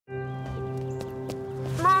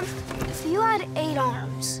If you had 8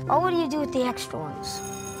 arms, what would you do with the extra ones?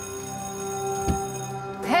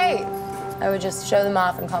 Hey! I would just show them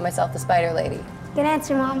off and call myself the Spider Lady. Good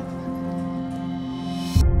answer, Mom.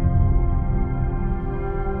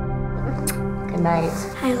 Good night.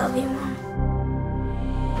 I love you, Mom.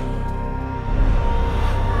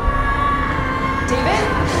 David?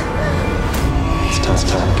 It's tough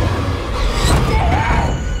time again.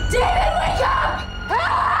 David, wake up!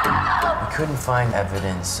 Help! We couldn't find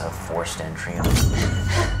evidence of forced entry.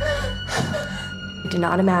 Do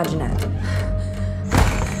not imagine it.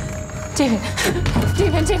 David.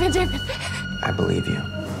 I believe you.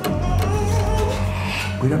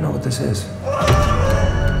 We don't know what this is.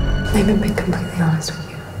 I'm gonna be completely honest with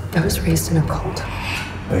you. I was raised in a cult.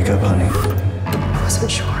 Wake up, honey. I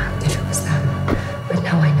wasn't sure if it was them, but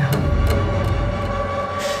now I know.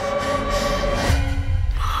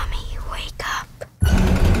 Mommy, wake up.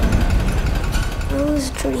 I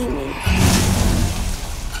was dreaming.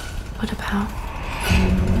 What about?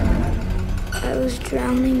 I was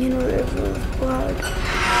drowning in a river of blood.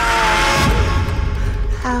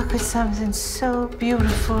 How could something so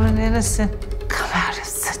beautiful and innocent come out of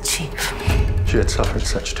such evil? She had suffered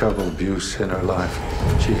such terrible abuse in her life.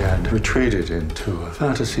 She had retreated into a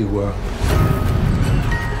fantasy world.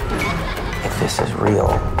 If this is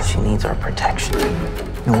real, she needs our protection.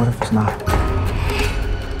 And what if it's not?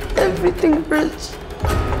 Everything hurts.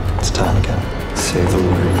 It's time again. Say the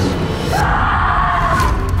words.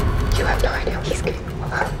 You have no idea what he's capable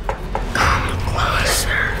of. Come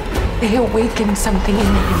closer. They awakened something in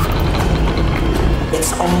him.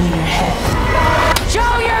 It's all in your head.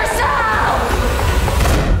 Show yourself!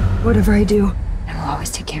 Whatever I do, I will always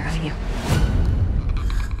take care of you.